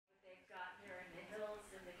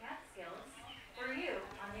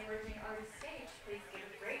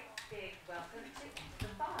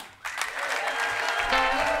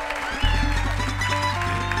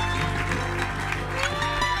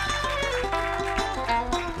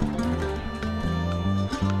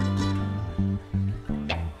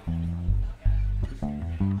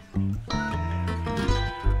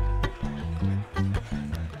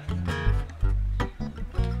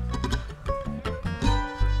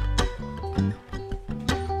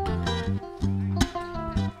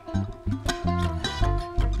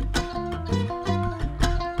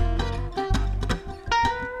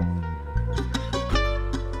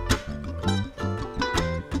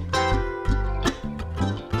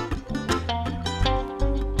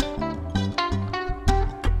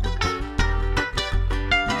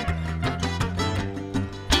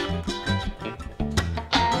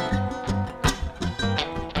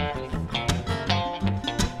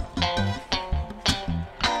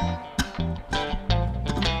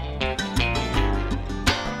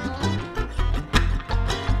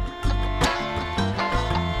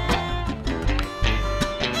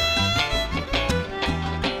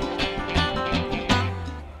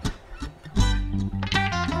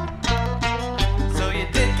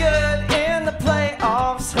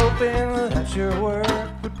Your work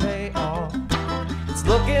would pay off. It's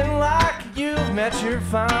looking like you've met your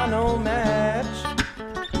final match.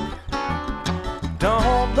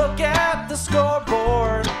 Don't look at the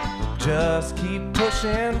scoreboard, just keep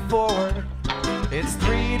pushing forward. It's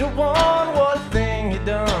 3-1, what a thing you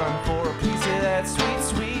done for a piece of that sweet,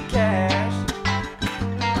 sweet cash.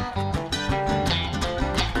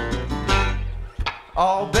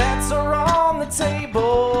 All bets are on the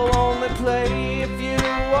table, only play if you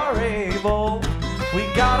are able. We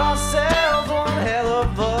got ourselves one hell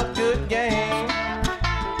of a good game.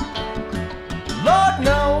 Lord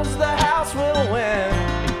knows the house will win,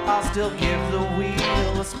 I'll still give the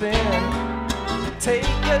wheel a spin. Take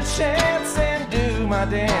a chance and do my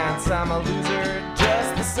dance, I'm a loser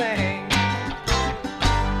just the same.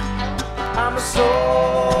 I'm a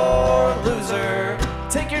sore loser,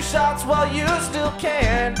 take your shots while you still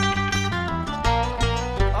can.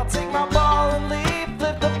 I'll take my ball and leave,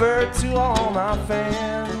 flip the bird to all my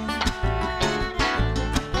fans.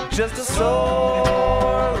 Just a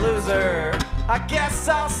sore loser, I guess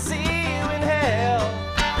I'll see you in hell.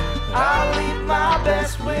 I'll leave my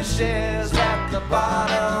best wishes at the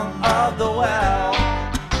bottom of the well.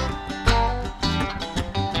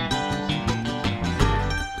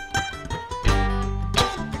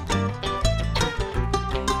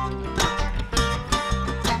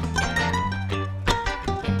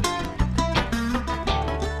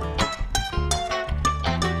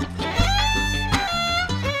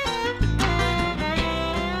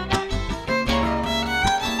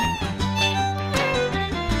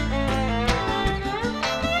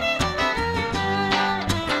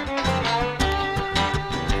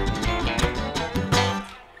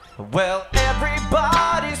 Well,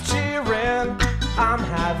 everybody's cheering, I'm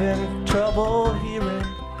having trouble hearing.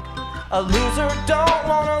 A loser don't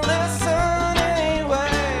wanna listen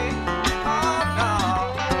anyway. Oh no,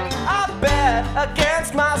 I bet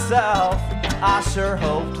against myself, I sure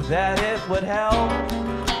hoped that it would help.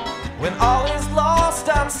 When all is lost,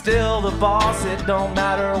 I'm still the boss, it don't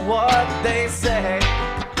matter what they say.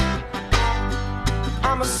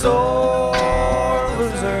 I'm a sore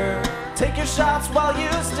loser, take your shots while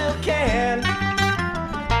you still can.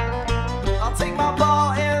 I'll take my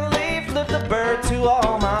ball and leave, flip the bird to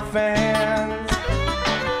all my fans.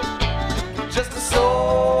 Just a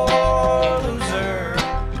sore loser,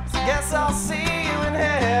 so guess I'll see you in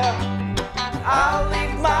hell. I'll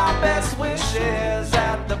leave my best wishes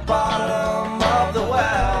at the bottom of the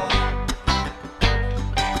well.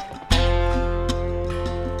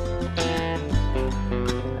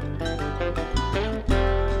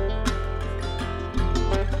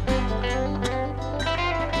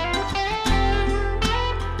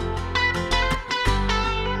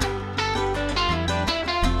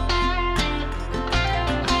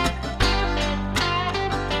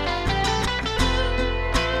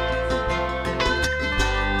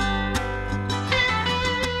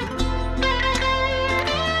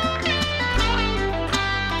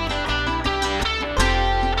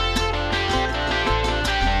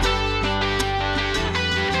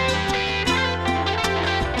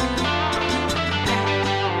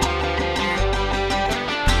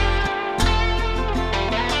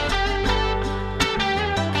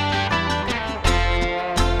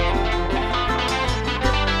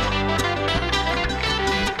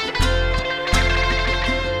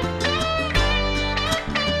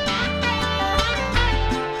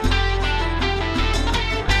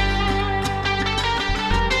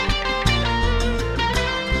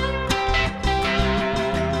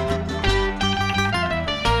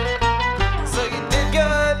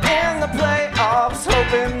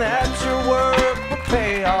 Hoping that your work would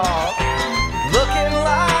pay off. Looking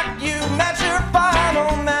like you met your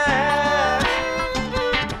final match.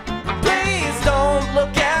 Please don't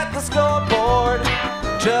look at the scoreboard,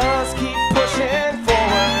 just keep pushing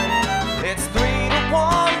forward. It's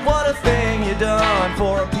 3-1, what a thing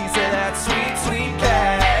for a piece of that sweet, sweet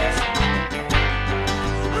cash.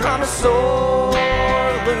 I'm a sore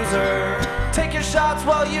loser. Take your shots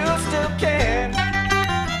while you still can.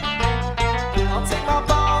 I'll take my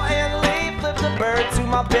ball and leave, flip the bird to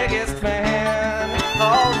my biggest fan.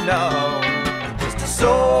 Oh no, just a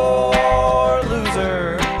sore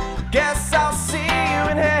loser. Guess I'll see you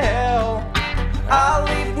in hell. I'll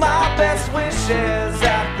leave my best wishes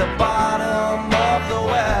at the bottom of the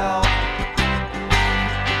well.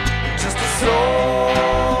 Just a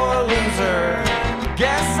sore loser.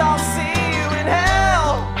 Guess I'll see you in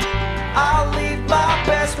hell. I'll leave my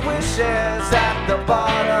best wishes at the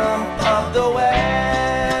bottom of the well.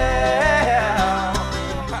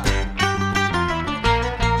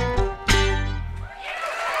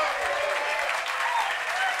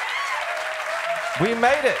 We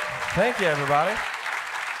made it. Thank you, everybody.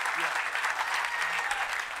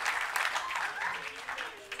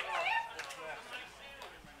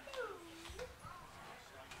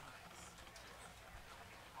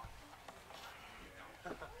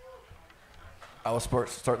 I will start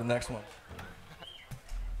the next one.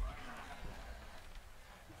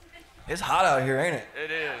 It's hot out here, ain't it?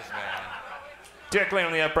 It is, man. Derek Lane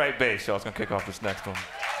on the upright bass. Y'all's gonna kick off this next one.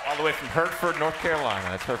 All the way from Hertford, North Carolina.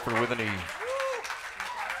 That's Hertford with an E.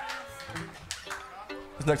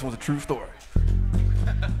 This next one's a true story.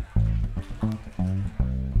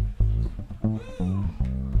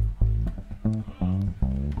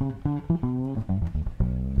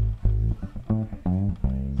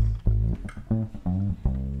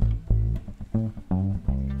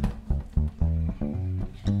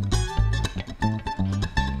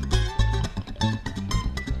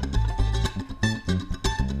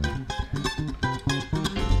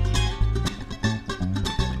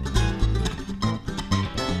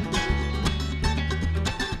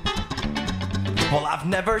 Well, I've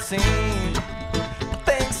never seen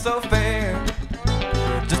things so fair,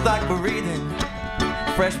 just like breathing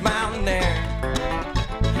fresh mountain air.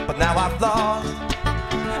 But now I've lost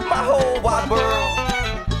my whole wide world.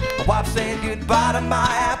 Oh, I've said goodbye to my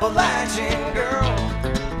Appalachian girl.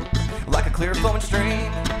 Like a clear flowing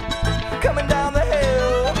stream coming down the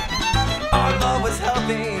hill, our love was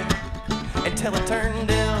healthy until it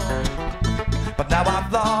turned ill. But now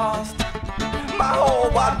I've lost my whole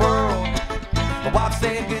wide world. Oh, I've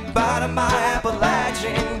said goodbye to my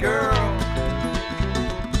Appalachian girl.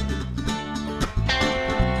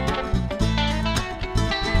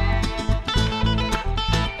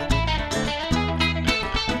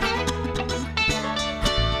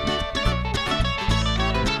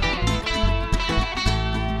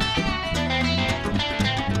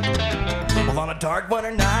 Well, on a dark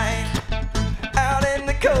winter night, out in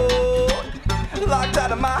the cold, locked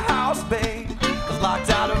out of my house, babe, locked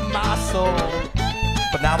out of my soul.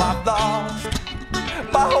 But now I've lost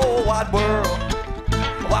my whole wide world.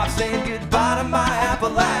 Oh, I've said goodbye to my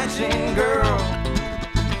Appalachian girl.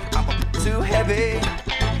 I'm too heavy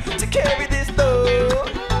to carry this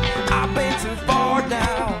load. I've been too far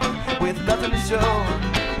down with nothing to show.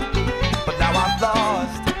 But now I've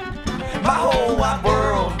lost my whole wide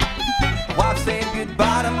world. Oh, I've said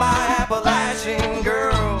goodbye to my Appalachian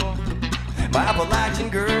girl. My Appalachian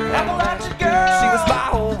girl. Appalachian girl. She was my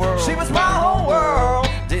whole world. She was my whole world.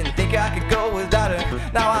 Didn't think I could go without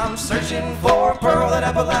her. Now I'm searching for a pearl. That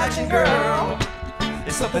Appalachian girl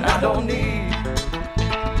is something I don't need.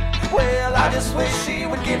 Well, I just wish she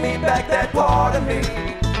would give me back that part of me.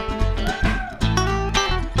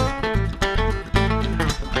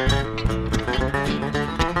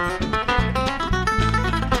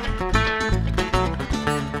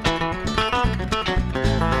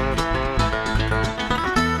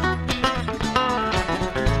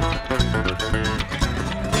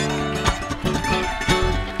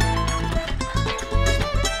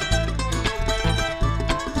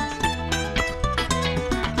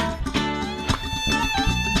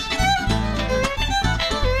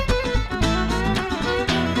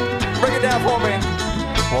 For me.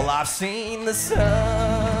 Well, I've seen the sun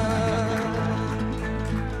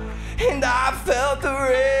and I've felt the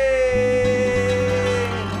rain.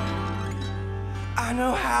 I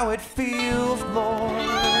know how it feels, Lord,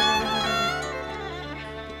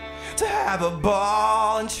 to have a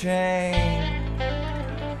ball and chain.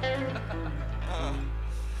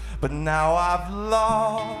 But now I've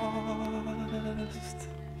lost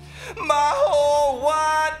my whole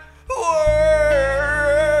wide world.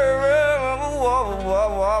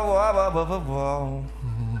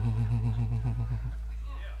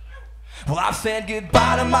 Well, I've said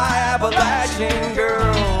goodbye to my Appalachian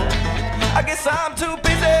girl. I guess I'm too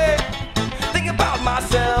busy thinking about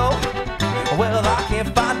myself. Well, I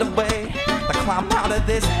can't find a way to climb out of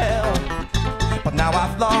this hell. But now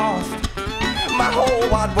I've lost my whole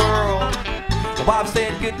wide world. So I've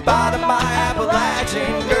said goodbye to my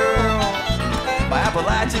Appalachian girl. My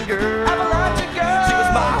Appalachian girl. Appalachian girl. She was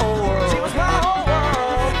my whole world. She was my whole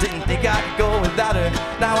world. Didn't think I could go without her.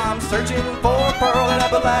 Now I'm searching for a pearl, an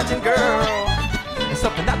Appalachian girl. It's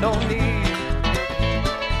something I don't need.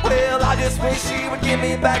 Well, I just wish she would give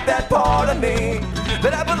me back that part of me.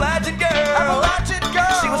 That Appalachian girl. Appalachian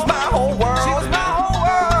girl. She was my whole world. She was my whole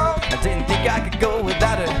world. I didn't think I could go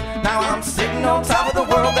without her. Now I'm sitting on top of the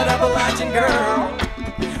world. That Appalachian girl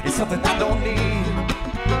is something I don't need.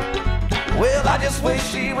 Well, I just wish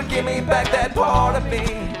she would give me back that part of me.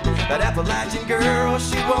 That Appalachian girl,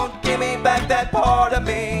 she won't give me back that part of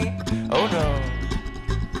me. Oh no.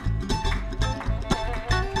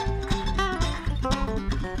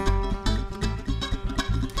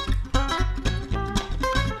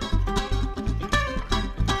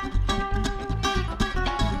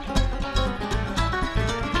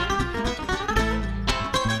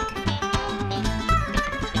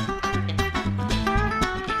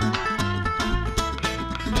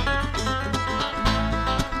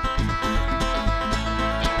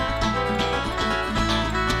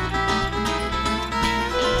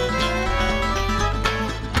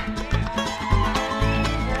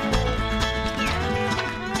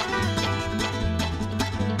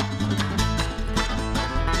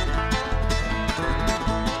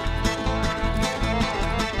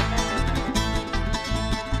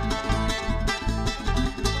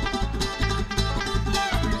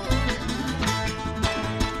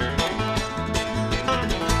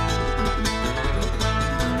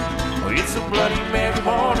 It's a bloody Mary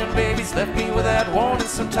morning, baby's left me without warning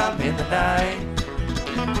sometime in the night.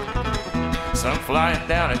 So I'm flying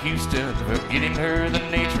down to Houston, forgetting her the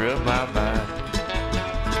nature of my mind.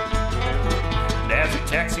 And as we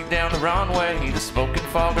taxi down the runway, the smoking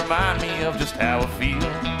fog remind me of just how I feel.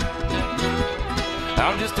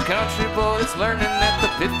 I'm just a country boy that's learning that the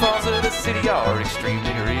pitfalls of the city are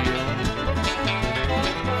extremely real.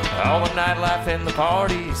 All the nightlife and the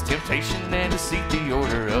parties, temptation and deceit, the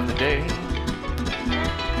order of the day.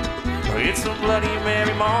 It's a bloody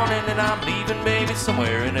Mary morning and I'm leaving, baby,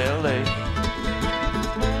 somewhere in L.A.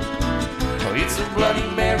 It's a bloody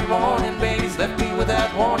Mary morning, baby's left me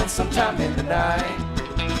without warning sometime in the night.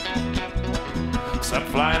 So I'm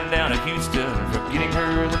flying down to Houston, forgetting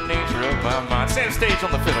her the nature of my mind. Same stage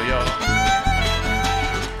on the fiddle, y'all.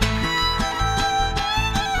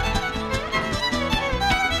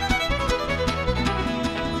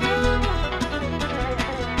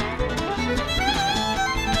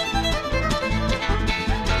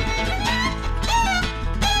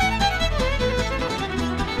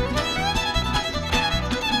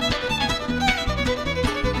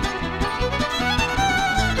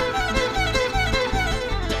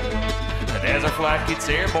 As our flight gets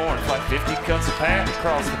airborne, Flight 50 comes a path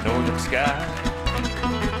across the northern sky.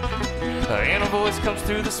 And a voice comes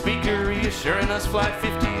through the speaker, reassuring us Flight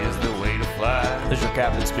 50 is the way to fly. This is your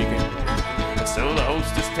captain speaking. And so the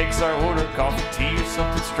hostess takes our order, coffee, tea, or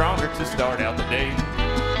something stronger to start out the day.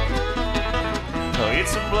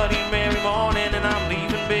 It's a bloody Mary morning and I'm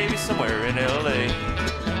leaving, baby, somewhere in L.A.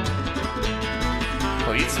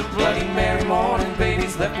 It's a bloody Mary morning,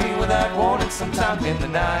 baby's left me without warning sometime in the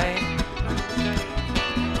night.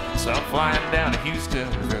 So I'm flying down to Houston,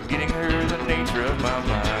 forgetting her the nature of my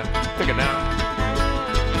mind. Pick it down.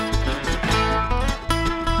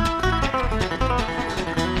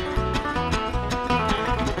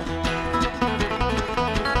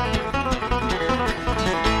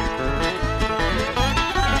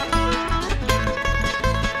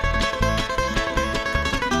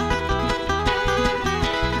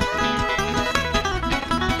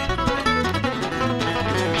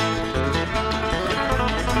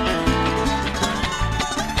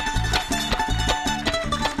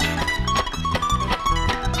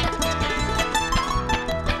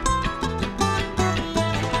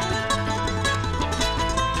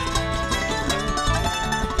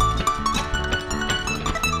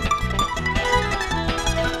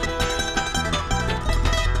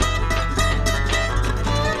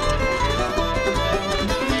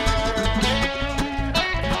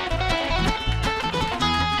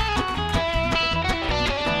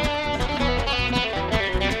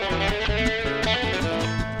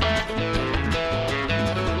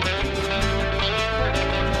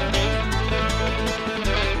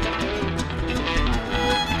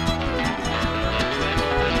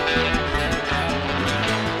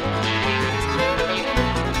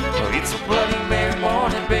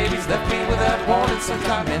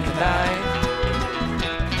 Sometime in the night.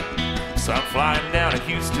 So I'm flying flying down to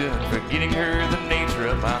Houston, forgetting her the nature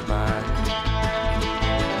of my mind.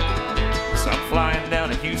 So I'm flying down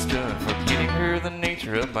to Houston, forgetting her the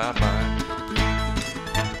nature of my mind.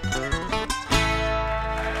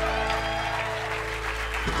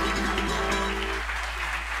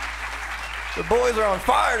 The boys are on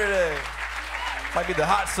fire today. Might be the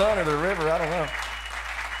hot sun or the river, I don't know.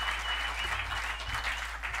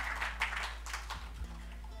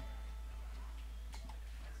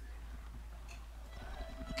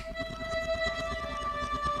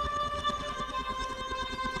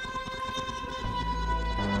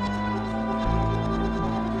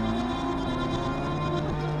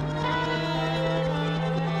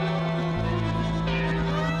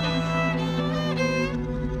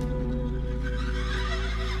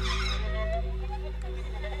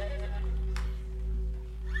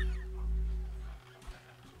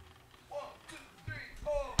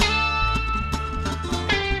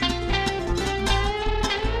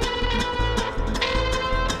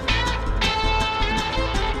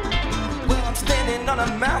 On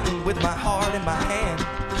a mountain with my heart in my hand.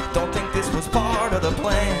 Don't think this was part of the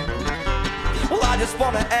plan. Well, I just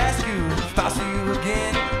want to ask you if I see you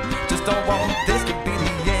again. Just don't want this to be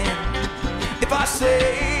the end. If I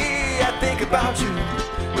say I think about you,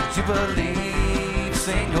 would you believe a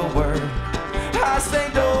single word? I say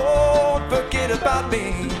don't forget about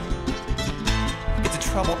me. It's a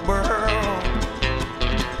troubled world.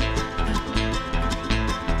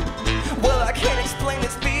 Well, I can't explain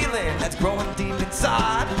this feeling that's growing deep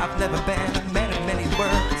inside. I've never been a man of many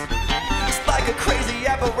words. It's like a crazy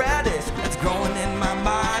apparatus that's growing in my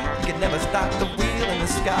mind. You can never stop the wheel in the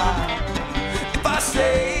sky. If I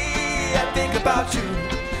say I think about you,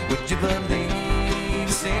 would you believe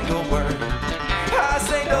a single word? I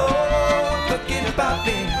say don't forget about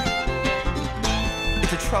me.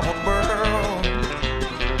 It's a troubled world.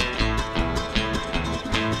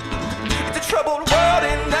 It's a troubled world,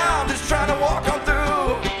 and now I'm just trying to walk on through.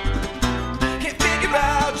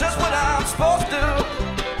 Just what I'm supposed to.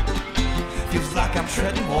 Feels like I'm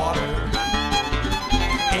treading water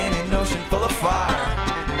in an ocean full of fire.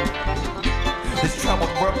 This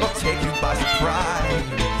troubled world will take you by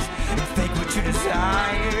surprise and fake what you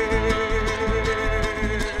desire.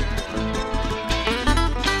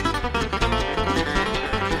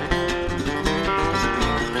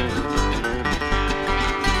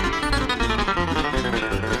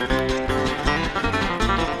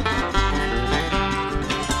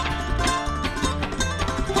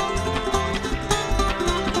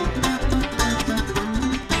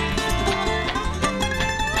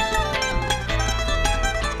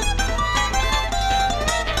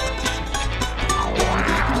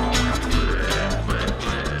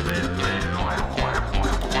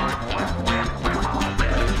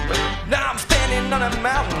 On a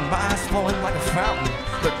mountain, my eyes flowing like a fountain.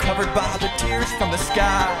 They're covered by the tears from the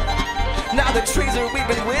sky. Now the trees are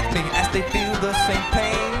weeping with me as they feel the same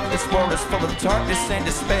pain. This world is full of darkness and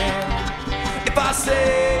despair. If I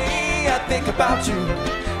say I think about you,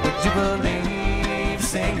 would you believe a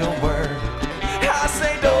single word? I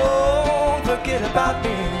say don't forget about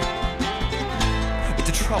me. It's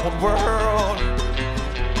a troubled world.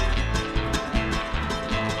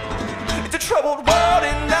 It's a troubled world,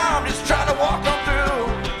 and now I'm just trying to walk on through.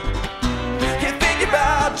 Can't think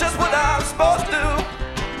about just what I'm supposed to.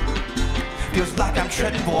 Feels like I'm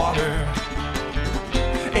treading water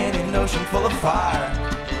in an ocean full of fire.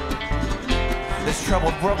 This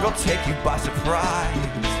troubled world will take you by surprise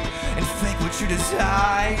and fake what you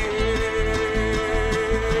desire.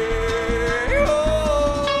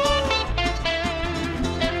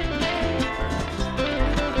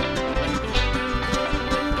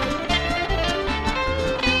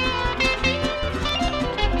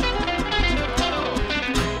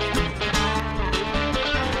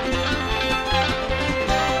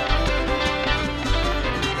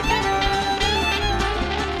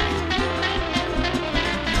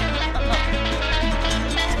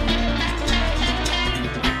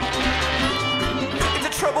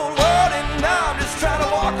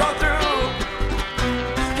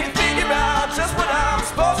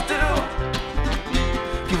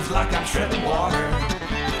 Like I'm treading water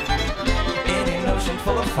in an ocean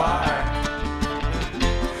full of fire.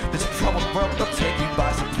 This troubled world will take you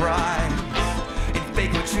by surprise and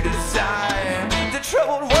fake what you desire. The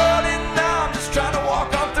troubled world, and now I'm just trying to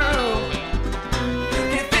walk on through.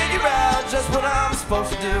 Can't figure out just what I'm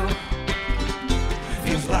supposed to do.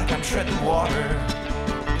 Feels like I'm treading water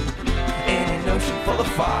in an ocean full of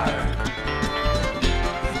fire.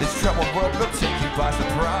 This troubled world will take you by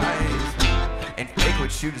surprise and take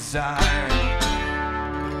what you desire.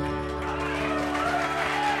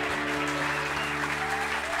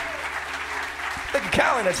 Thank you,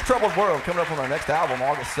 Callin. That's Troubled World, coming up on our next album,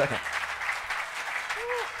 August 2nd.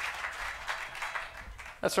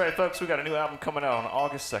 That's right, folks. We got a new album coming out on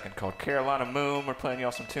August 2nd called Carolina Moon. We're playing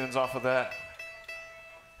y'all some tunes off of that.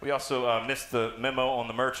 We also missed the memo on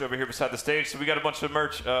the merch over here beside the stage, so we got a bunch of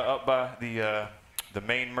merch up by the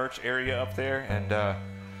main merch area up there. And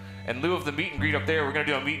in lieu of the meet and greet up there, we're going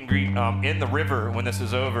to do a meet and greet in the river when this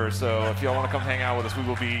is over. So if y'all want to come hang out with us, we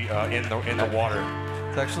will be in the water.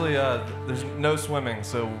 It's actually, there's no swimming,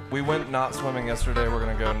 so we went not swimming yesterday. We're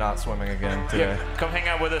going to go not swimming again today. Yeah, come hang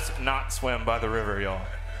out with us, not swim by the river, y'all.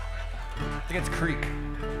 I think it's a creek.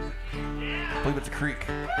 I believe it's a creek.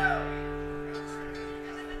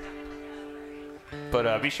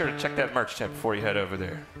 But be sure to check that merch tent before you head over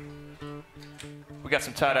there. We got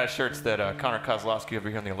some tie-dye shirts that Connor Kozlosky over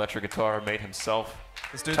here on the electric guitar made himself.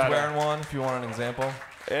 This dude's wearing one, if you want an example.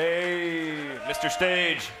 Hey, Mr.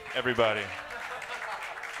 Stage, everybody.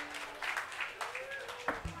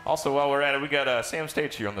 Also, while we're at it, we got Sam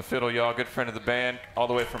Stage here on the fiddle, y'all. Good friend of the band, all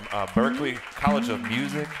the way from Berkeley College of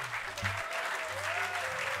Music.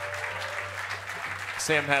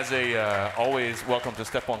 Sam has a always welcome to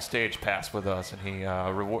step on stage pass with us, and he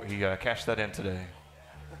cashed that in today.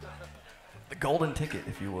 The golden ticket,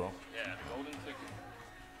 if you will. Yeah, the golden ticket.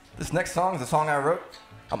 This next song is a song I wrote.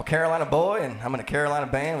 I'm a Carolina boy, and I'm in a Carolina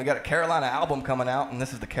band. We got a Carolina album coming out, and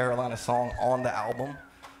this is the Carolina song on the album.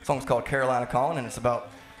 The song's called Carolina Callin', and it's about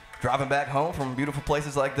driving back home from beautiful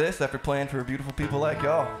places like this after playing for beautiful people like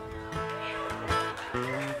y'all.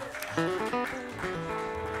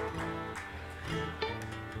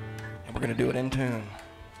 And we're gonna do it in tune.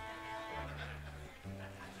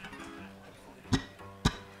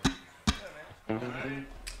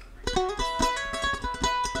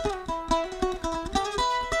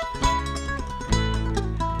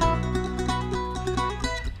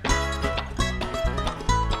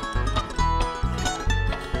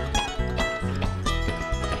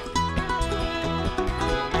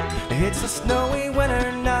 It's a snowy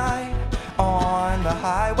winter night on the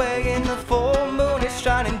highway, and the full moon is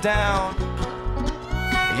shining down.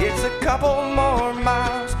 It's a couple more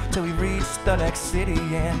miles till we reach the next city,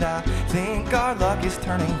 and I think our luck is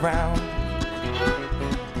turning round.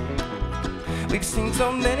 We've seen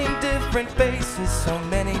so many different faces, so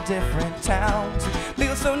many different towns.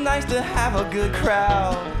 Feels so nice to have a good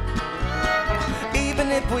crowd. Even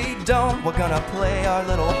if we don't, we're gonna play our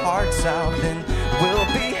little hearts out, and we'll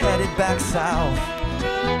be headed back south.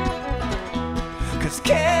 'Cause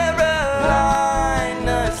Carolina's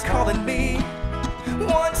calling me.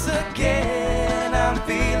 Once again, I'm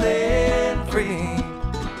feeling free.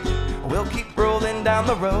 We'll keep rolling down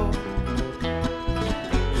the road.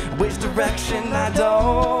 Which direction, I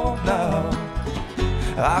don't know.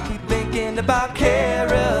 I'll keep thinking about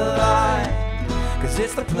Caroline, 'cause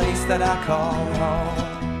it's the place that I call home.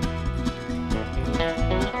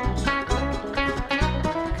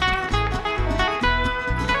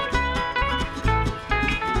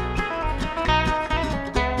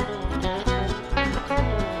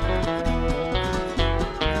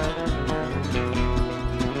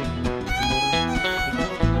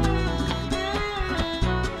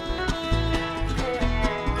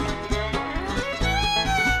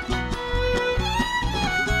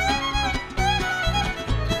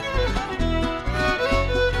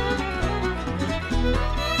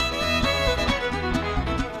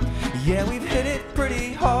 Yeah, we've hit it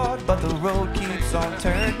pretty hard, but the road keeps on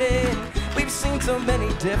turning. We've seen so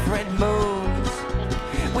many different moons.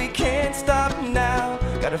 We can't stop now,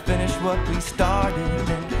 gotta finish what we started,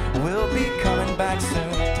 and we'll be coming back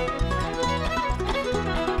soon.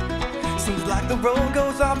 Seems like the road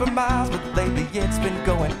goes on for miles, but lately it's been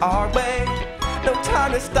going our way. No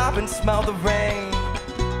time to stop and smell the rain.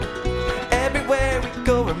 Everywhere we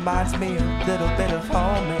go reminds me a little bit of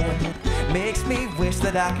home, and it makes me wish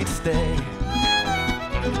that I could stay.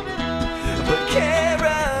 But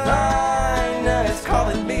Carolina is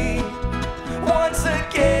calling me. Once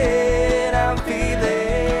again, I'm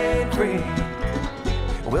feeling free.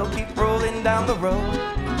 We'll keep rolling down the road.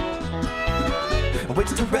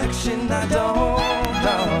 Which direction, I don't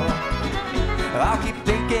know. I'll keep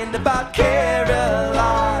thinking about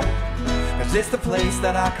Caroline, 'cause it's the place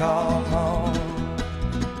that I call home.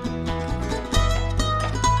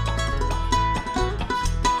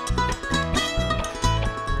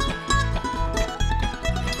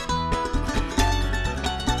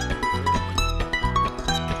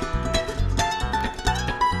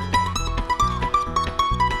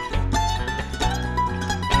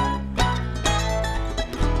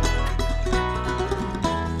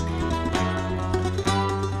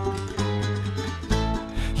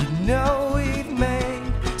 You know we've made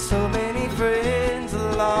so many friends.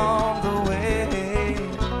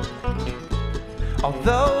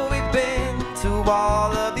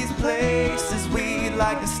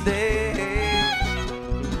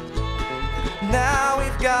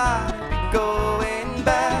 going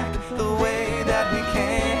back the way that we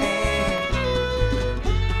came.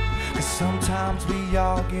 'Cause sometimes we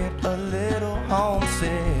all get a little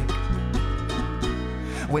homesick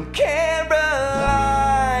when Carolina's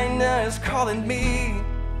calling me.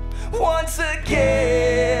 Once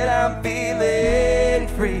again, I'm feeling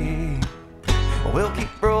free. We'll keep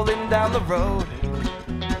rolling down the road.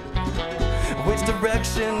 Which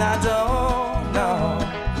direction, I don't know.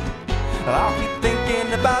 I'll keep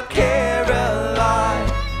thinking about Caroline,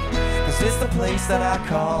 'cause it's the place that I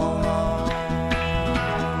call home.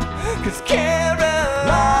 'Cause Carolina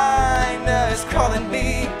is calling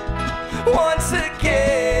me. Once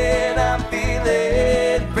again, I'm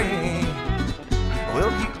feeling free.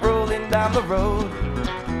 We'll keep rolling down the road.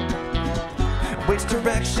 Which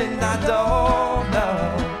direction, I don't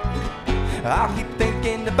know. I'll keep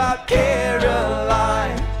thinking about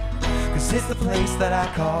Caroline, 'cause it's the place that I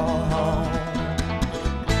call home.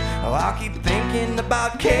 Oh, I'll keep thinking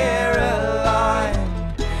about Caroline,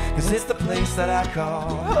 'cause it's the place that I call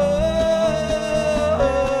home.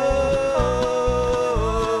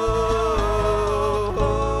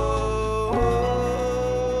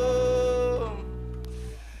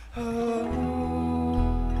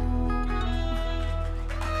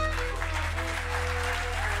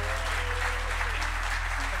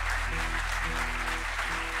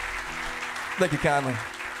 Thank you kindly.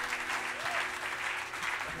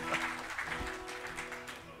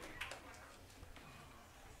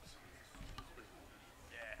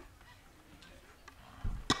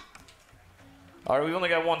 All right, we've only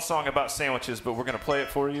got one song about sandwiches, but we're going to play it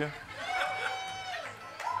for you.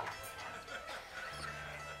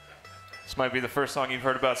 This might be the first song you've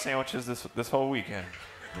heard about sandwiches this whole weekend.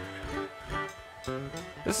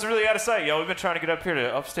 This is really out of sight, y'all. We've been trying to get up here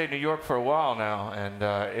to upstate New York for a while now, and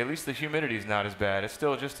at least the humidity's not as bad. It's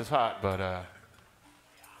still just as hot, but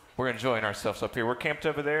we're enjoying ourselves up here. We're camped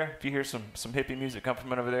over there. If you hear some hippie music come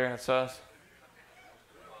from over there, that's us.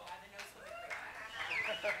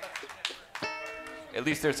 At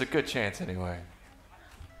least there's a good chance anyway.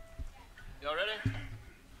 Y'all ready?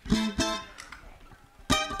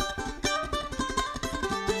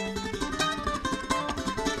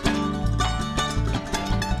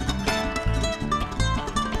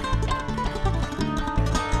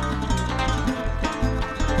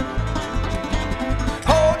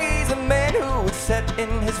 Hoagie's a man who was set in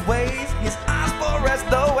his ways, his eyes for as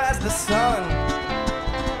low as the sun.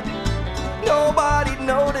 Nobody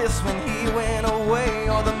noticed when he went away,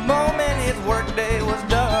 or the moment his workday was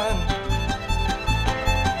done.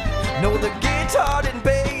 No, the guitar didn't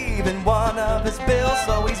bathe in one of his bills,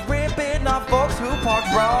 so he's ripping off folks who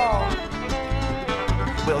parked wrong.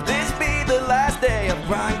 Will this be the last day of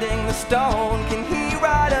grinding the stone? Can he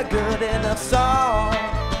write a good enough song?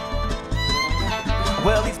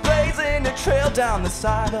 Well, he's blazing a trail down the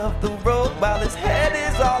side of the road while his head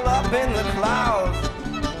is all up in the clouds,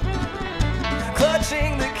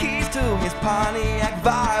 clutching the keys to his Pontiac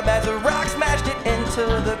vibe as a rock smashed it into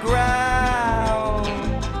the ground.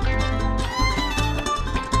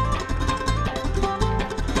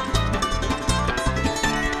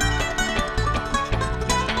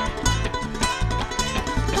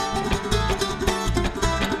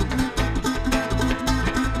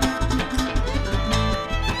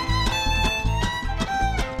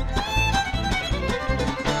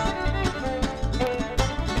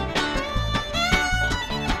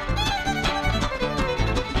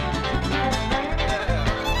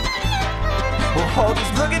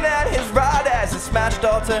 Hoagie's looking at his ride as it smashed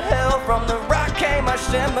all to hell. From the rock came a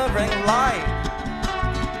shimmering light.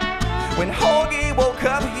 When Hoagie woke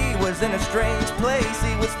up, he was in a strange place.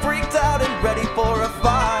 He was freaked out and ready for a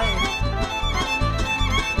fight.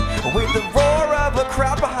 With the roar of a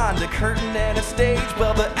crowd behind a curtain and a stage,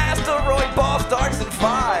 well, the asteroid ball starts in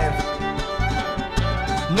 5.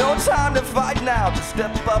 No time to fight now, just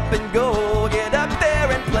step up and go. Get up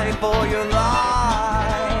there and play for your life.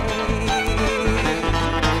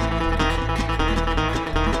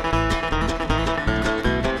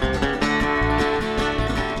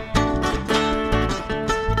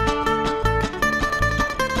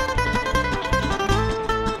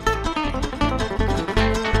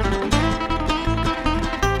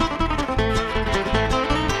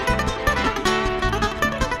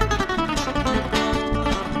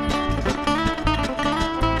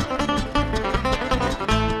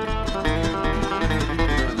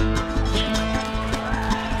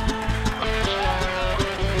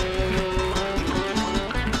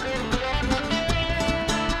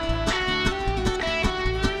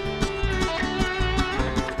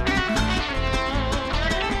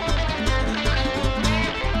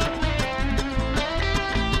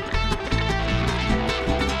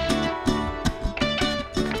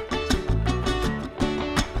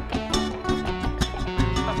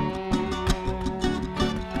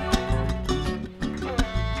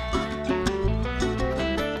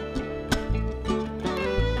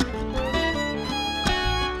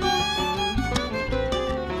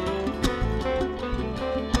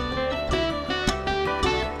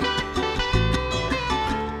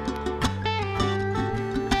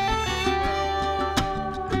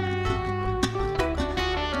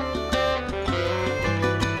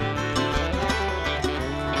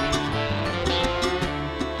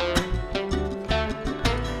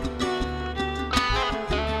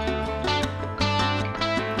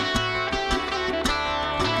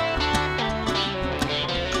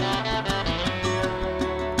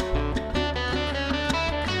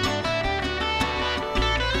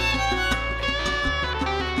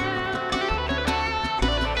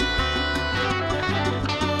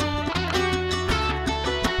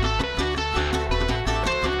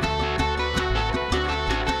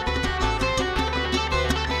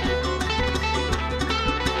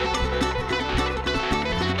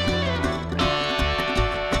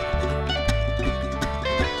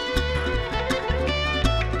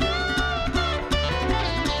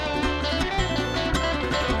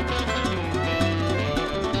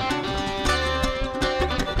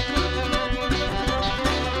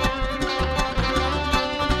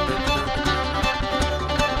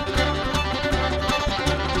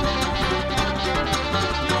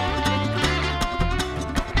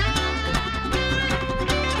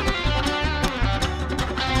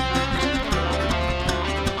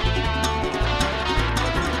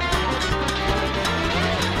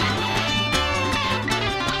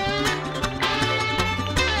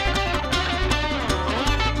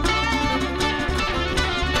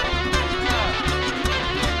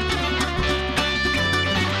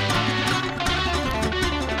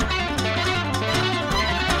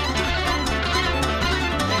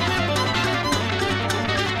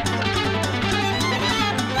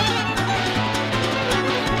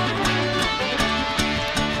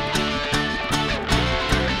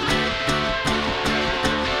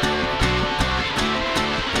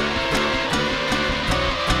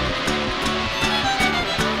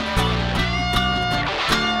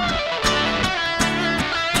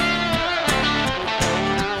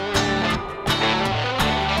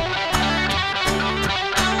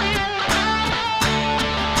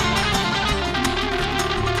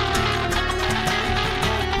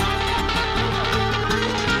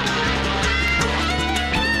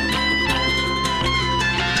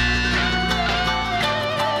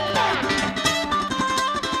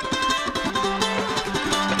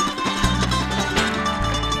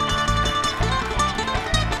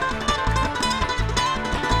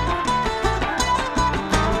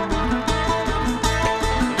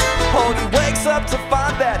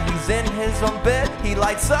 his own bed. He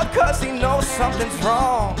lights up cause he knows something's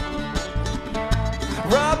wrong.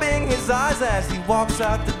 Rubbing his eyes as he walks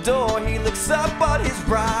out the door. He looks up but his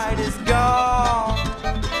bride is gone.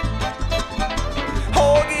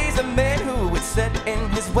 Hoagie's a man who would set in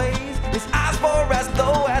his ways, his eyes were as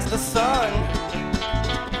low as the sun.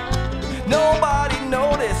 Nobody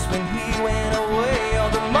noticed when he went away, or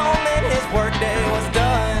the moment his workday was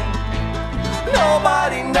done.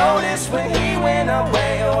 Nobody noticed when he went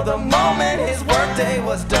away, or the moment his workday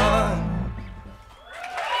was done.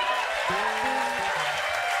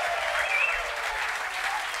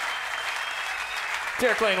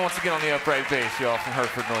 Derek Lane once again on the upright bass, y'all, from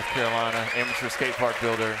Hereford, North Carolina, amateur skate park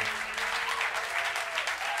builder.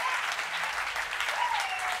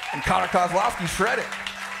 And Connor Kozlosky shredded.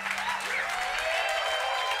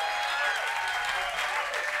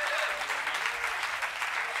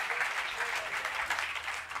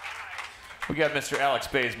 We got Mr. Alex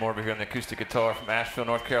Bazemore over here on the acoustic guitar from Asheville,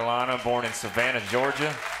 North Carolina, born in Savannah,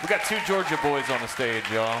 Georgia. We got two Georgia boys on the stage,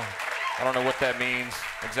 y'all. I don't know what that means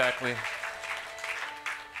exactly.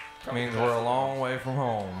 It means we're a long way from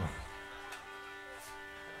home.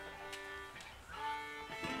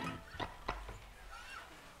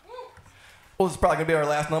 Well, this is probably going to be our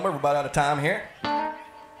last number. We're about out of time here. But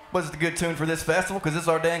it's a good tune for this festival because this is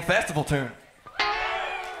our dang festival tune.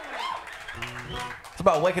 It's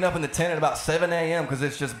about waking up in the tent at about 7 a.m. because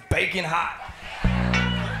it's just baking hot.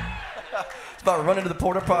 It's about running to the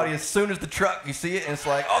porta potty as soon as the truck, you see it, and it's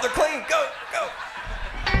like, oh, they're clean, go, go.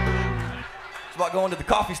 It's about going to the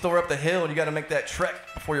coffee store up the hill and you got to make that trek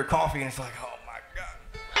before your coffee, and it's like, oh my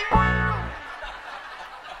God.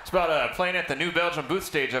 It's about playing at the New Belgium booth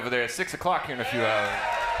stage over there at 6 o'clock here in a few hours.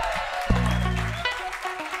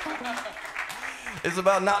 It's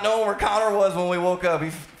about not knowing where Connor was when we woke up.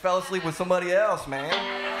 He fell asleep with somebody else, man.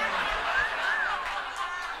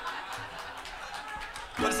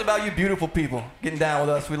 But it's about you beautiful people getting down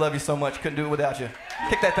with us. We love you so much. Couldn't do it without you.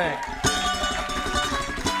 Kick that thing.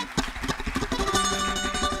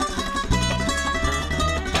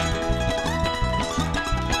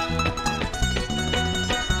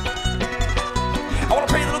 I want a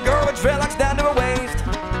pretty little girl with dreadlocks down to her waist,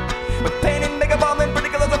 with paint and makeup all in pretty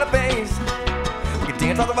colors on her face.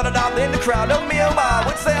 Dance all around it out in the crowd. Oh me, oh my,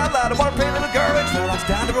 would say out loud. I want a pretty little girl with dreadlocks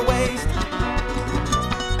down to her waist.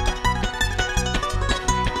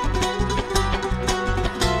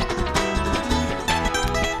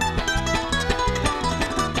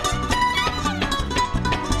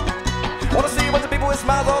 Wanna see a bunch of people with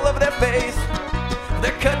smiles all over their face.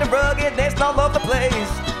 They're cutting the rug and dancing all over the place.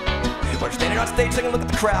 We're standing on stage singing, look at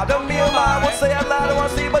the crowd. Oh me, oh my, would say out loud. I wanna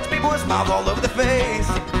see a bunch of people with smiles all over their face.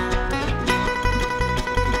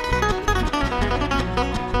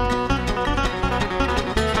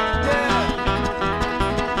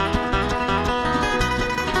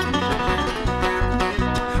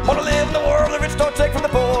 Don't take from the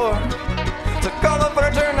poor. Took all the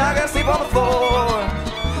furniture and I gotta sleep on the floor.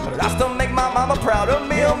 But I still make my mama proud of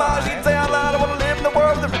me. Oh my, she'd say out loud, I wanna live in the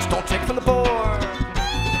world. The rich don't take from the poor.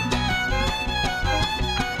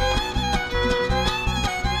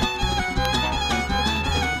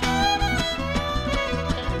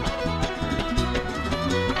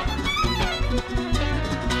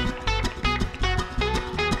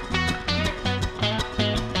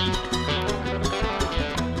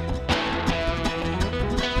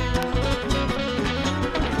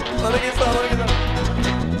 Let me get some, let me get some.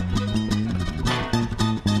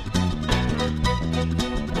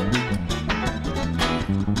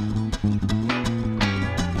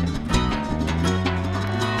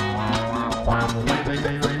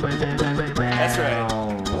 That's right.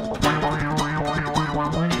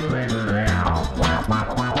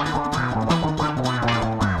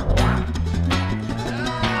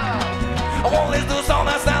 I wanna listen to a song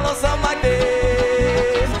that sounds like something like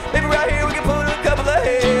this. Maybe right here we can put a couple of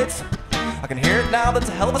hits. I can hear it now, that's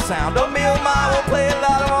a hell of a sound. Oh me, oh my, we'll play it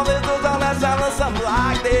loud. I wanna listen to a song that sounds like something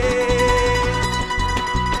like this.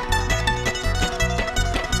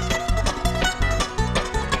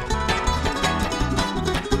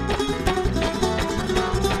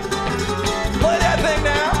 Play that thing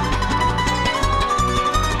now.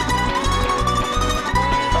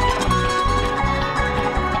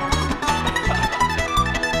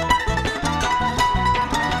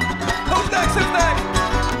 Who's next? Who's next?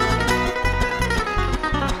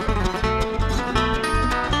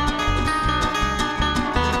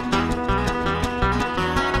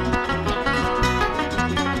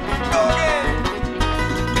 Go again.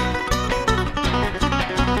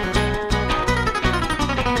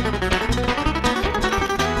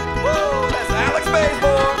 Woo, that's Alex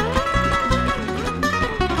Bazemore.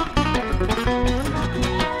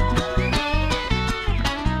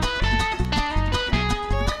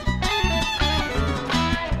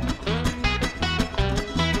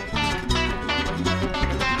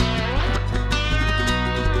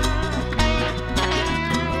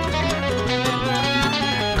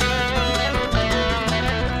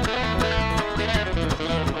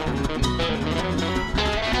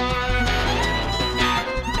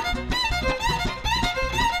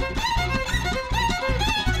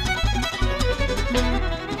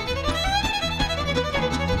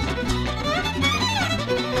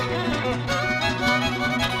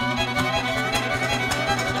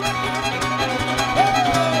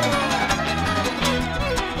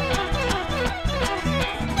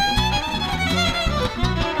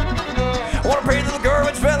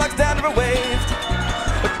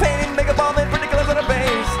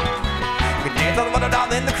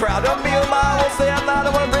 smile in the crowd. A meal mile won't say out loud. I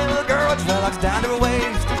want a pretty little girl with dreadlocks down to her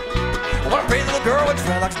waist. I want a pretty little girl with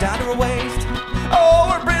dreadlocks down to her waist. Oh, I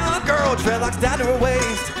want a pretty little girl with dreadlocks down to her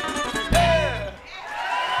waist.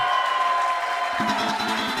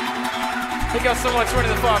 Thank y'all so much for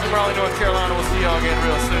the fog from Raleigh, North Carolina. We'll see y'all again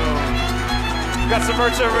real soon. Got some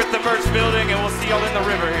merch over at the merch building, and we'll see y'all in the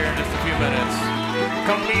river here in just a few minutes.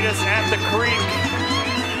 Come meet us at the creek.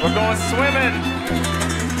 We're going swimming.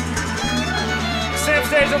 Sam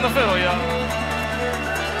stays on the fiddle, y'all.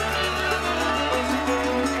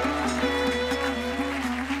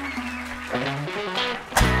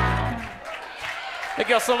 Thank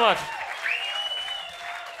y'all so much.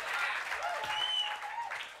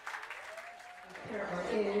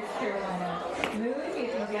 Is Carolina Smooth. You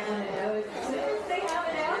can get one of those as soon as they have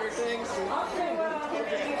it out.